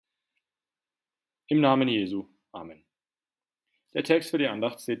Im Namen Jesu. Amen. Der Text für die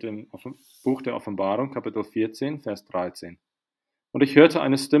Andacht steht im Buch der Offenbarung, Kapitel 14, Vers 13. Und ich hörte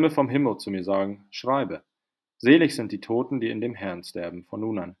eine Stimme vom Himmel zu mir sagen, schreibe, selig sind die Toten, die in dem Herrn sterben, von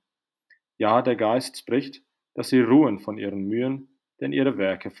nun an. Ja, der Geist spricht, dass sie ruhen von ihren Mühen, denn ihre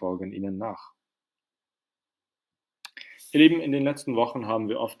Werke folgen ihnen nach. Ihr Lieben, in den letzten Wochen haben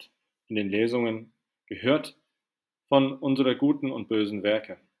wir oft in den Lesungen gehört von unseren guten und bösen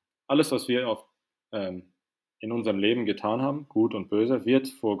Werke. Alles, was wir in unserem Leben getan haben, gut und böse, wird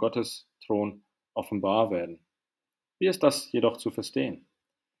vor Gottes Thron offenbar werden. Wie ist das jedoch zu verstehen?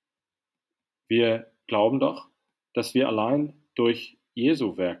 Wir glauben doch, dass wir allein durch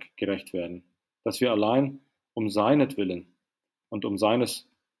Jesu Werk gerecht werden, dass wir allein um seinetwillen und um seines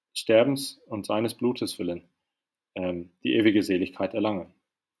Sterbens und seines Blutes willen die ewige Seligkeit erlangen.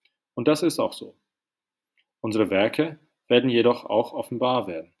 Und das ist auch so. Unsere Werke werden jedoch auch offenbar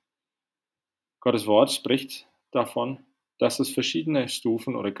werden. Gottes Wort spricht davon, dass es verschiedene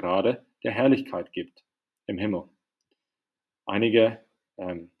Stufen oder Grade der Herrlichkeit gibt im Himmel. Einige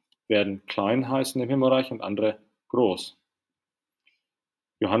werden klein heißen im Himmelreich und andere groß.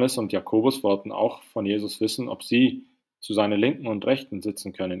 Johannes und Jakobus wollten auch von Jesus wissen, ob sie zu seiner Linken und Rechten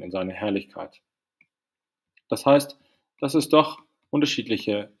sitzen können in seiner Herrlichkeit. Das heißt, dass es doch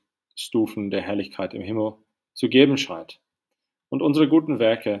unterschiedliche Stufen der Herrlichkeit im Himmel zu geben scheint. Und unsere guten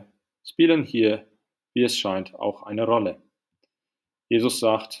Werke spielen hier, wie es scheint, auch eine Rolle. Jesus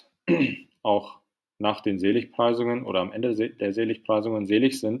sagt auch nach den Seligpreisungen oder am Ende der Seligpreisungen,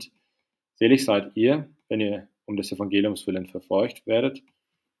 selig seid ihr, wenn ihr um des Evangeliums willen verfolgt werdet,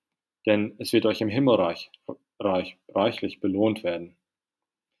 denn es wird euch im Himmelreich reichlich belohnt werden.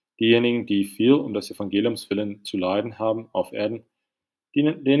 Diejenigen, die viel um des Evangeliums willen zu leiden haben auf Erden,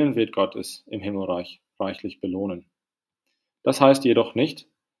 denen wird Gott es im Himmelreich reichlich belohnen. Das heißt jedoch nicht,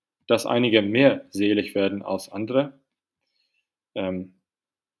 dass einige mehr selig werden als andere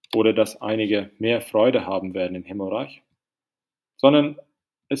oder dass einige mehr Freude haben werden im Himmelreich, sondern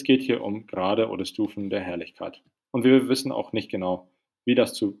es geht hier um Grade oder Stufen der Herrlichkeit. Und wir wissen auch nicht genau, wie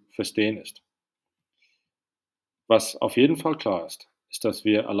das zu verstehen ist. Was auf jeden Fall klar ist, ist, dass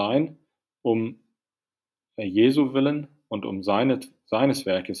wir allein um Jesu willen und um seines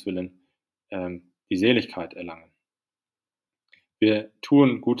Werkes willen die Seligkeit erlangen. Wir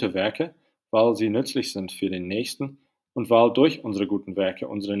tun gute Werke, weil sie nützlich sind für den Nächsten und weil durch unsere guten Werke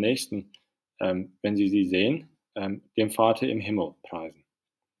unsere Nächsten, wenn sie sehen, dem Vater im Himmel preisen.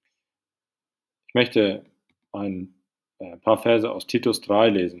 Ich möchte ein paar Verse aus Titus 3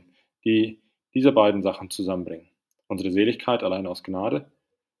 lesen, die diese beiden Sachen zusammenbringen. Unsere Seligkeit allein aus Gnade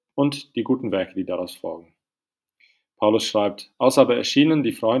und die guten Werke, die daraus folgen. Paulus schreibt, als aber erschienen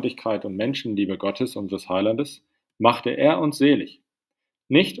die Freundlichkeit und Menschenliebe Gottes, unseres Heilandes, machte er uns selig,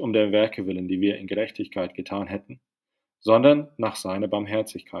 nicht um der Werke willen, die wir in Gerechtigkeit getan hätten, sondern nach seiner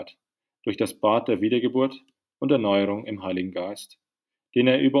Barmherzigkeit, durch das Bad der Wiedergeburt und Erneuerung im Heiligen Geist, den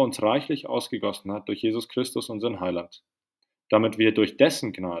er über uns reichlich ausgegossen hat durch Jesus Christus, unseren Heiland, damit wir durch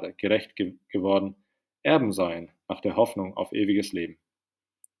dessen Gnade gerecht geworden Erben seien nach der Hoffnung auf ewiges Leben.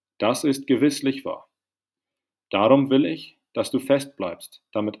 Das ist gewisslich wahr. Darum will ich, dass du fest bleibst,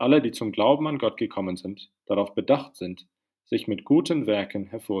 damit alle, die zum Glauben an Gott gekommen sind, darauf bedacht sind, sich mit guten Werken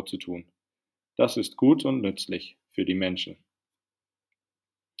hervorzutun. Das ist gut und nützlich für die Menschen.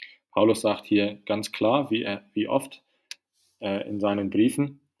 Paulus sagt hier ganz klar, wie oft in seinen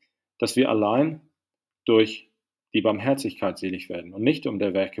Briefen, dass wir allein durch die Barmherzigkeit selig werden und nicht um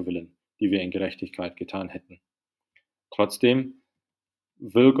der Werke willen, die wir in Gerechtigkeit getan hätten. Trotzdem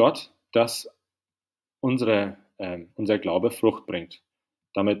will Gott, dass unser Glaube Frucht bringt,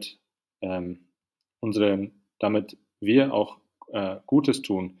 damit wir auch Gutes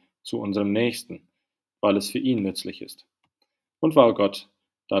tun zu unserem Nächsten, weil es für ihn nützlich ist und weil Gott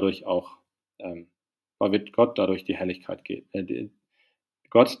dadurch weil wir Gott dadurch die Herrlichkeit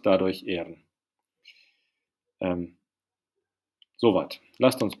Gott dadurch ehren. Soweit.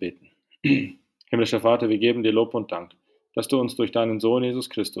 Lasst uns beten. Himmlischer Vater, wir geben dir Lob und Dank, dass du uns durch deinen Sohn Jesus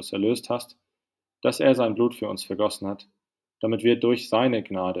Christus erlöst hast, dass er sein Blut für uns vergossen hat, damit wir durch seine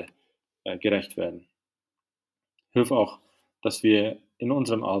Gnade gerecht werden. Hilf auch, dass wir in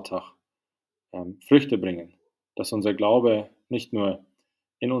unserem Alltag Früchte bringen, dass unser Glaube nicht nur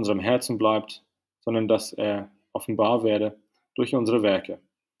in unserem Herzen bleibt, sondern dass er offenbar werde durch unsere Werke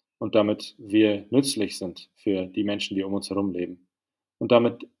und damit wir nützlich sind für die Menschen, die um uns herum leben. Und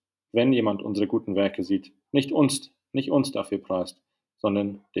damit, wenn jemand unsere guten Werke sieht, nicht uns dafür preist,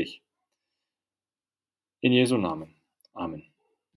 sondern dich. In Jesu Namen. Amen.